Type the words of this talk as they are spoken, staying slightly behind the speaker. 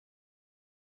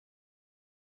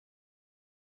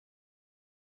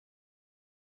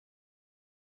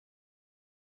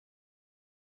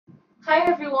Hi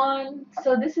everyone!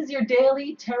 So this is your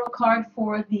daily tarot card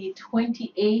for the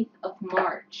 28th of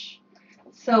March.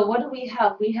 So what do we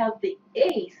have? We have the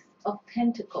Ace of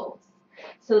Pentacles.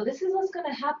 So this is what's going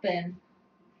to happen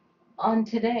on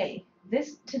today.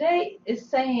 This today is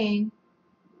saying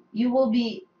you will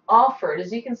be offered,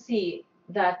 as you can see,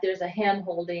 that there's a hand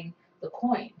holding the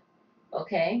coin.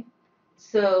 Okay?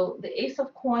 So the Ace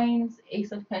of Coins,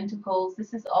 Ace of Pentacles,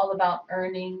 this is all about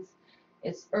earnings.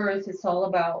 It's earth. It's all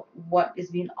about what is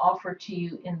being offered to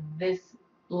you in this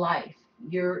life,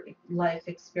 your life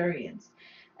experience.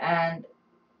 And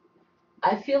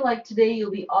I feel like today you'll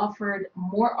be offered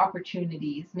more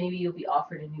opportunities. Maybe you'll be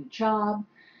offered a new job,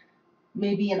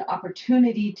 maybe an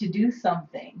opportunity to do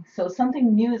something. So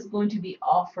something new is going to be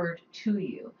offered to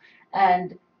you.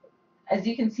 And as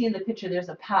you can see in the picture, there's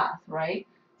a path, right?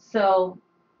 So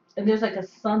and there's like a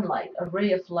sunlight, a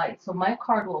ray of light. So my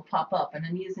card will pop up, and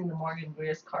I'm using the Morgan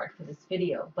Greer's card for this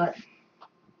video. But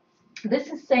this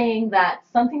is saying that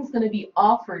something's going to be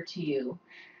offered to you,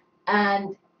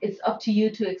 and it's up to you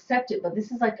to accept it. But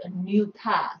this is like a new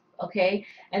path, okay?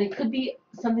 And it could be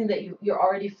something that you're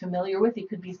already familiar with. It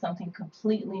could be something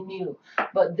completely new.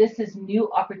 But this is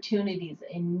new opportunities,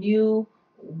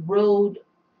 road,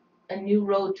 a new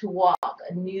road to walk,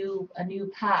 a new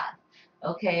path,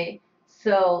 okay?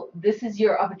 So this is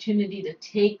your opportunity to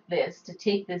take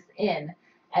this in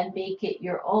and make it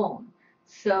your own.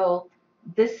 So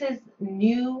this is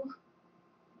new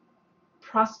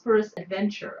prosperous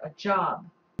adventure, a job,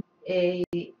 a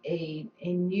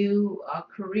new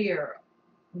career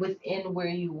within where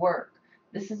you work.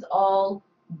 This is all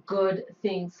good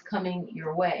things coming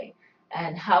your way.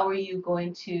 And how are you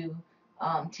going to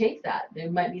take that?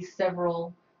 There might be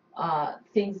several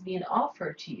things being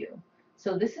offered to you.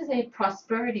 So this is a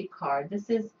prosperity card. This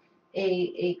is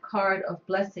a card of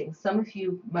blessings. Some of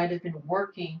you might have been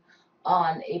working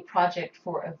on a project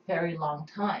for a very long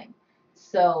time.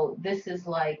 So this is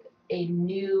like a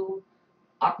new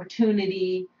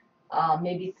opportunity.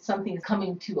 Maybe something is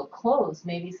coming to a close.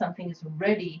 Maybe something is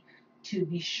ready to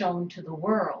be shown to the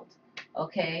world.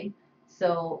 Okay,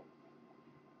 so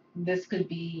this could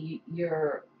be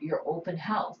your open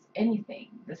house. Anything.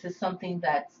 This is something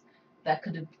that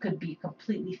could be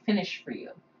completely finished for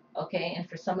you. Okay, and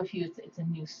for some of you, it's a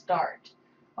new start.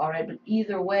 All right, but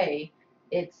either way,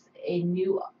 it's a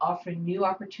new offering, new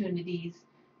opportunities,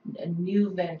 a new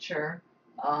venture.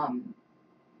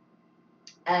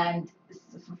 And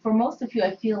for most of you,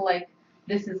 I feel like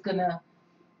this is going to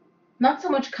not so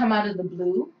much come out of the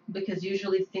blue, because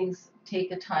usually things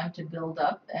take a time to build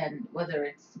up, and whether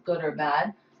it's good or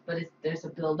bad, but there's a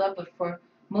build up. But for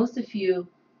most of you,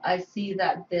 I see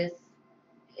that this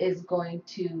is going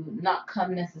to not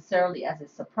come necessarily as a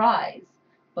surprise,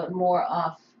 but more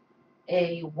of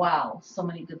a wow, so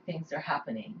many good things are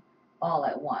happening all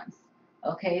at once.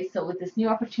 Okay, so with this new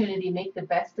opportunity, make the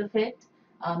best of it.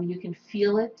 You can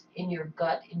feel it in your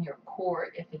gut, in your core,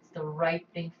 if it's the right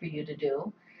thing for you to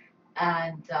do.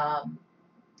 And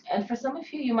for some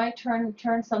of you, you might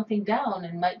turn something down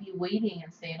and might be waiting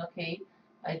and saying, okay,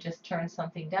 I just turned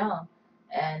something down,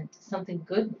 and something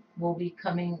good will be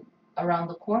coming around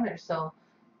the corner. So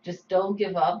just don't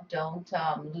give up, don't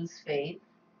lose faith.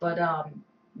 But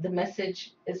the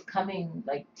message is coming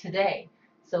like today.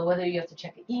 So whether you have to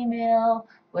check an email,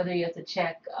 whether you have to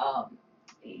check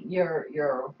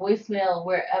your voicemail,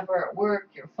 wherever at work,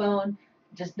 your phone,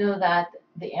 just know that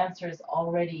the answer has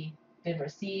already been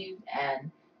received,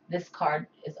 and this card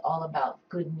is all about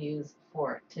good news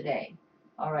for today.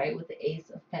 All right, with the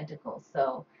Ace of Pentacles.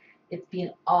 So it's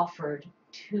being offered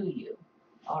to you.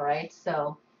 All right,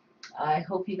 so I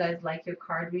hope you guys like your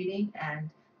card reading, and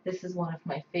this is one of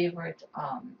my favorite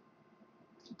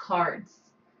cards.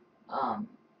 Um,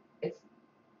 it's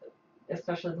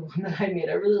especially the one that I made.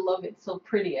 I really love it. It's so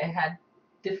pretty. I had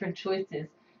different choices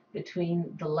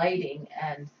between the lighting,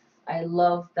 and I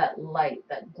love that light,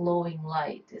 that glowing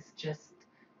light.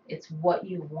 It's what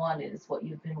you wanted, it's what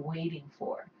you've been waiting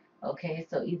for. Okay,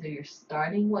 so either you're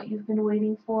starting what you've been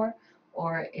waiting for,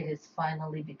 or it is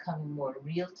finally becoming more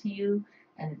real to you,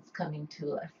 and it's coming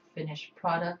to a finished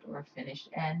product or a finished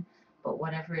end. But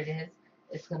whatever it is,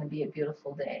 it's going to be a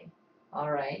beautiful day.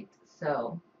 All right,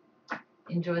 so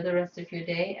enjoy the rest of your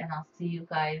day, and I'll see you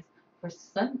guys for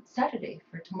Saturday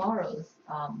for tomorrow's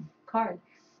card,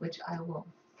 which I will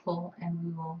pull, and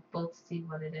we will both see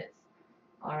what it is.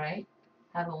 All right?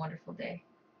 Have a wonderful day.